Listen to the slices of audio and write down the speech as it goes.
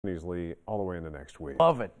Easily all the way into next week.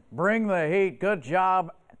 Love it. Bring the heat. Good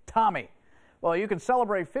job, Tommy. Well, you can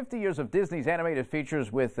celebrate 50 years of Disney's animated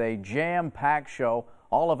features with a jam-packed show,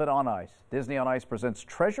 all of it on ice. Disney on Ice presents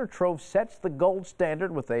Treasure Trove sets the gold standard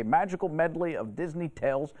with a magical medley of Disney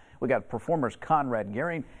tales. We got performers Konrad,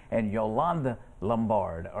 Giering, and Yolande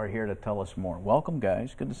Lombaard are here to tell us more. Welcome,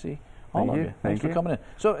 guys. Good to see all of you. Thanks for coming in.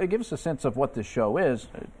 So give us a sense of what this show is.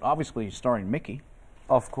 Obviously starring Mickey.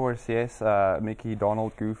 Of course, yes. Mickey,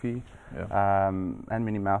 Donald, Goofy, and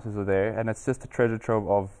Minnie Mouses are there, and it's just a treasure trove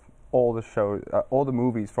of all the shows, all the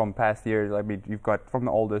movies from past years. I mean, you've got from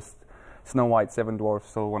the oldest, Snow White, Seven Dwarfs,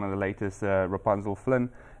 still one of the latest, Rapunzel, Flynn,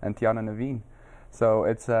 and Tiana Naveen. So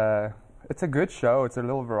it's a good show. It's a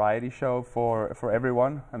little variety show for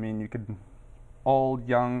everyone. I mean, you could old,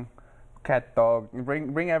 young, cat, dog,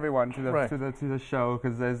 bring everyone to the to the show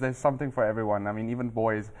because there's something for everyone. I mean, even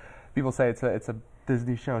boys. People say it's a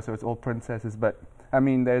Disney show, so it's all princesses, but I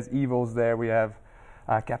mean, there's evils there. We have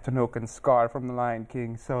Captain Hook and Scar from The Lion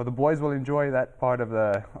King, so the boys will enjoy that part of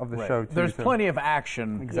the show too. There's plenty of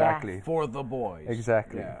action for the boys.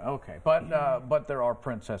 Exactly. Yeah. Okay. But there are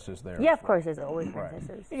princesses there. Yeah, of course, there's always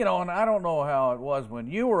princesses. You know, and I don't know how it was when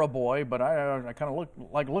you were a boy, but I kind of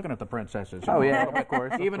like looking at the princesses. Oh yeah, of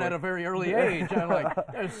course. Even at a very early age, I'm like,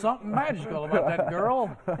 there's something magical about that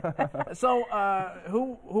girl. So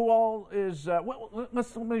who all is? Well,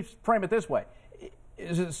 let me frame it this way.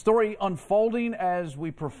 Is the story unfolding as we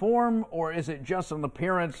perform, or is it just an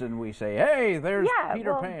appearance and we say, hey, there's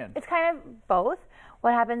Peter Pan? It's kind of both.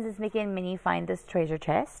 What happens is Mickey and Minnie find this treasure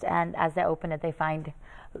chest, and as they open it, they find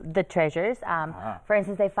the treasures. For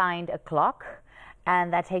instance, they find a clock,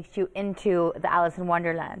 and that takes you into the Alice in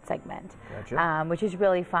Wonderland segment, which is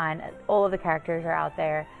really fun. All of the characters are out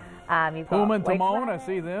there. You've got Pumbaa and Timon, I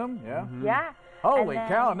see them. Yeah. Yeah. Holy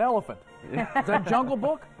cow, an elephant. Is that Jungle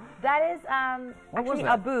Book? That is actually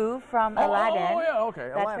Abu from Aladdin. Oh, yeah,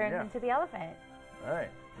 okay. That turns into the elephant. All right.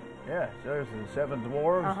 Yeah, so there's the Seven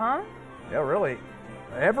Dwarves. Uh-huh. Yeah, really.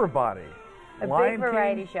 Everybody. A big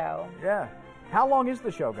variety show. Yeah. How long is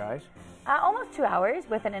the show, guys? Almost 2 hours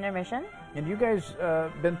with an intermission. And you guys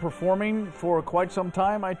been performing for quite some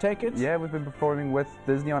time, I take it? Yeah, we've been performing with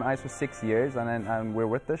Disney on Ice for 6 years, and we're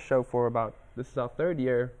with this show for this is our third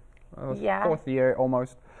year, fourth year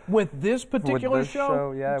almost. With this particular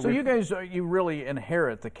show? Yeah. So you guys, you really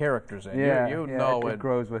inherit the characters, and you know it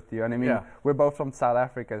grows with you. And I mean, we're both from South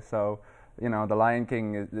Africa, so you know the Lion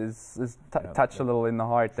King is touched a little in the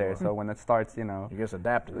heart there. So when it starts, you know, you just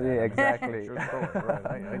adapt to that. Yeah, exactly. True story. Right,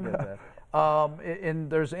 I get that. And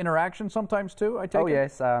there's interaction sometimes too, I take it? Oh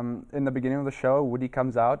yes. In the beginning of the show, Woody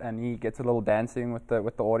comes out and he gets a little dancing with the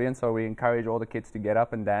audience. So we encourage all the kids to get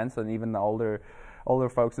up and dance, and even the older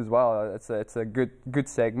folks as well. It's a good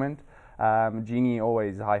segment. Genie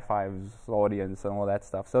always high fives the audience and all that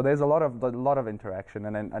stuff. So there's a lot of interaction,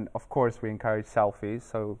 and of course we encourage selfies.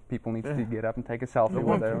 So people need to get up and take a selfie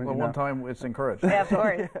with them. One time it's encouraged. Yeah, of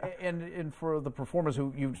course. And for the performers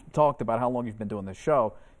who you talked about how long you've been doing this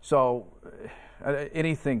show, so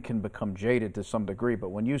anything can become jaded to some degree. But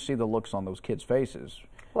when you see the looks on those kids' faces.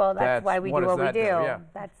 Well, that's why we do what we do. Yeah.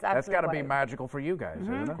 That's got to be magical for you guys,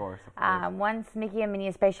 isn't it? Of course. Once Mickey and Minnie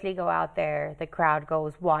especially go out there, the crowd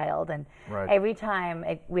goes wild, and every time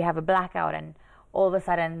we have a blackout, and all of a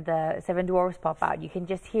sudden the Seven Dwarfs pop out, you can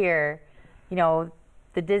just hear, you know,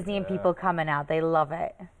 the Disney and people coming out. They love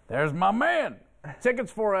it. There's my man.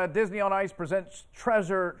 Tickets for Disney on Ice presents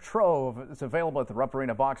Treasure Trove. It's available at the Rupp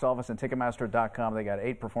Arena box office and Ticketmaster.com. They got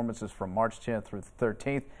 8 performances from March 10th through the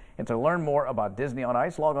 13th. And to learn more about Disney on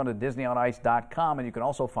Ice, log on to DisneyOnIce.com, and you can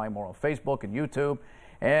also find more on Facebook and YouTube.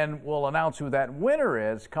 And we'll announce who that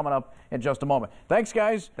winner is coming up in just a moment. Thanks,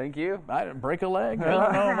 guys. Thank you. I didn't break a leg. I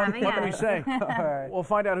don't know. What can we say? All right. We'll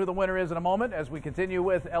find out who the winner is in a moment as we continue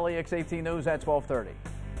with LEX 18 News at 12:30.